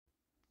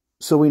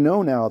So we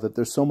know now that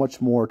there's so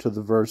much more to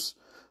the verse,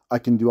 I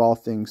can do all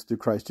things through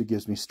Christ who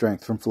gives me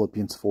strength, from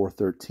Philippians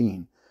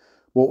 4:13.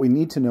 What we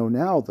need to know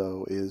now,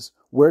 though, is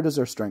where does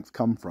our strength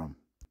come from?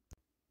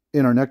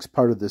 In our next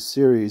part of this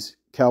series,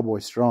 Cowboy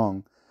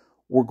Strong,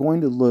 we're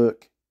going to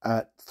look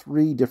at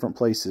 3 different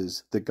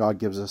places that God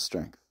gives us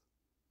strength.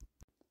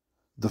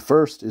 The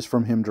first is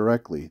from Him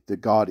directly,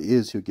 that God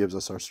is who gives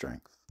us our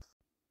strength.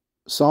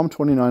 Psalm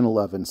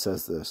 29:11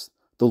 says this,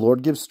 "The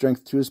Lord gives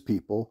strength to His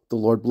people. The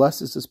Lord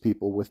blesses His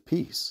people with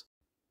peace."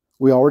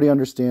 We already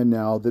understand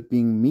now that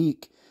being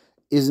meek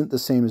isn't the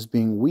same as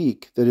being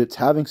weak, that it's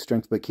having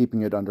strength but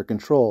keeping it under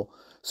control.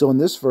 So in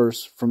this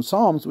verse from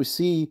Psalms, we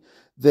see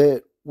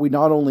that we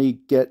not only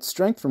get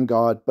strength from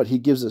God, but He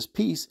gives us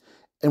peace.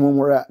 And when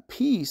we're at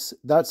peace,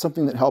 that's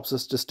something that helps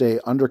us to stay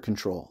under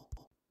control.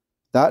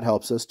 That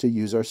helps us to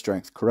use our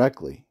strength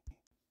correctly.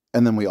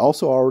 And then we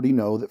also already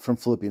know that from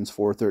Philippians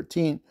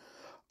 4:13,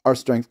 our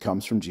strength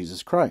comes from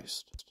Jesus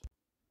Christ.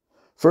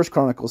 1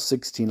 Chronicles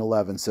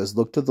 16:11 says,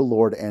 "Look to the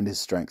Lord and His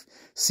strength.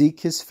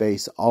 Seek His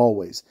face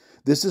always."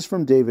 This is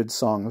from David's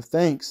song of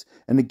thanks.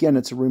 And again,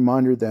 it's a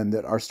reminder then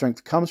that our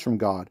strength comes from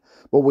God.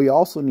 But we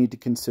also need to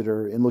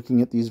consider, in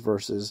looking at these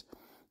verses,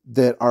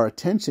 that our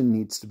attention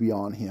needs to be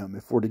on Him.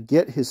 If we're to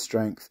get His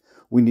strength,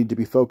 we need to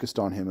be focused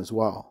on Him as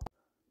well.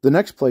 The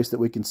next place that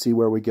we can see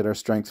where we get our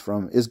strength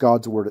from is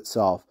God's Word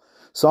itself.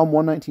 Psalm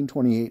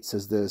 119:28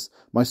 says this,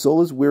 "My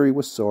soul is weary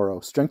with sorrow.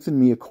 Strengthen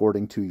me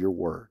according to your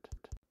word."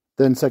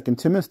 Then 2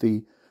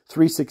 Timothy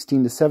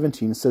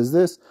 3:16-17 says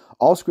this,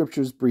 "All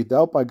scripture is breathed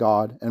out by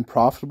God and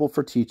profitable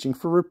for teaching,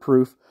 for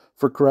reproof,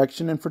 for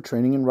correction, and for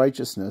training in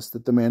righteousness,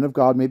 that the man of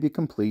God may be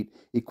complete,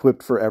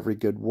 equipped for every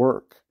good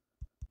work."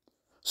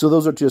 So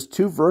those are just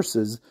 2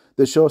 verses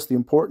that show us the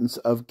importance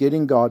of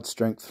getting God's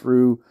strength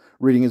through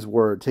reading His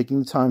Word, taking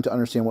the time to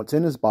understand what's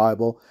in His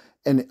Bible.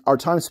 And our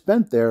time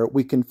spent there,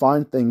 we can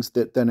find things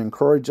that then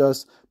encourage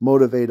us,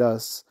 motivate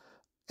us,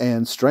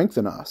 and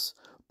strengthen us.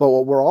 But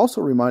what we're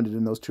also reminded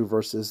in those 2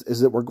 verses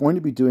is that we're going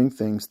to be doing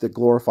things that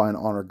glorify and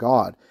honor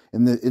God.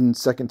 In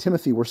 2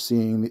 Timothy, we're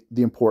seeing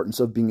the importance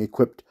of being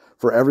equipped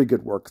for every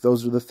good work.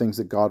 Those are the things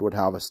that God would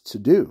have us to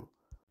do.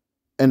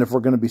 And if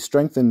we're going to be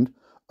strengthened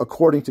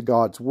according to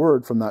God's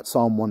word from that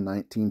Psalm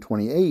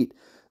 119:28,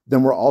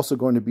 then we're also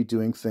going to be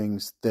doing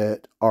things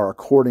that are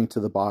according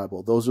to the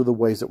Bible. Those are the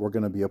ways that we're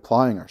going to be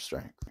applying our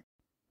strength.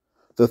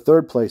 The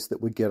third place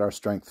that we get our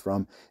strength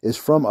from is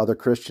from other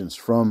Christians,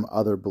 from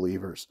other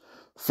believers.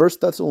 1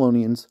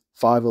 Thessalonians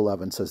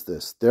 5:11 says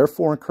this,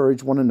 "Therefore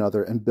encourage one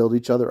another and build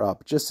each other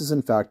up, just as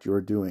in fact you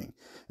are doing."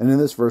 And in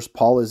this verse,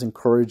 Paul is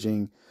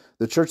encouraging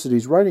the church that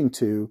he's writing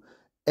to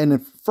and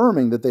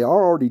affirming that they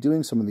are already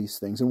doing some of these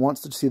things and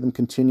wants to see them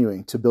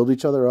continuing to build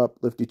each other up,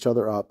 lift each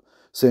other up,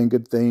 saying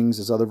good things,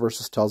 as other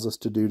verses tells us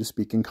to do, to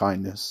speak in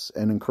kindness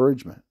and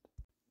encouragement.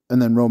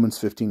 And then Romans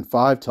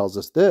 15:5 tells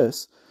us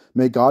this,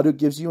 "May God who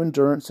gives you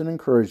endurance and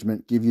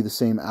encouragement give you the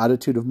same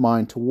attitude of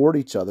mind toward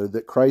each other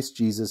that Christ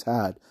Jesus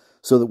had,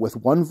 so that with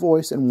one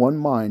voice and one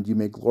mind you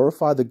may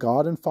glorify the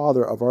God and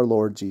Father of our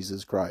Lord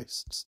Jesus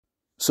Christ."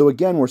 So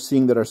again, we're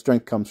seeing that our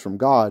strength comes from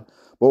God,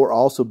 but we're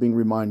also being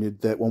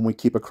reminded that when we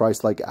keep a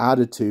Christ-like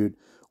attitude,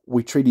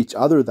 we treat each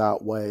other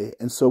that way.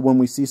 And so when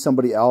we see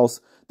somebody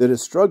else that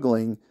is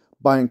struggling,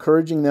 by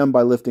encouraging them,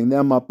 by lifting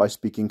them up, by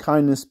speaking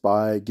kindness,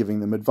 by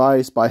giving them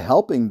advice, by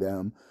helping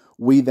them,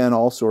 we then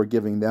also are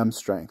giving them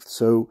strength.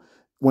 So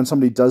when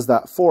somebody does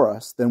that for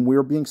us, then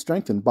we're being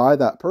strengthened by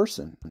that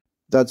person.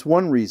 That's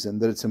one reason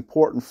that it's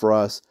important for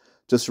us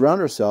to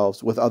surround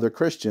ourselves with other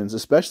Christians,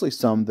 especially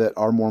some that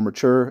are more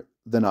mature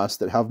than us,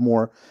 that have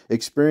more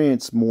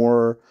experience,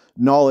 more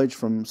knowledge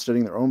from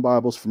studying their own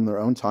Bibles, from their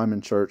own time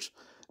in church,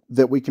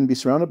 that we can be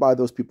surrounded by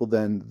those people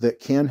then that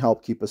can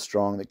help keep us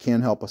strong, that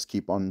can help us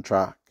keep on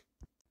track.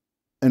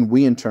 And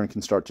we in turn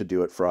can start to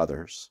do it for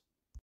others.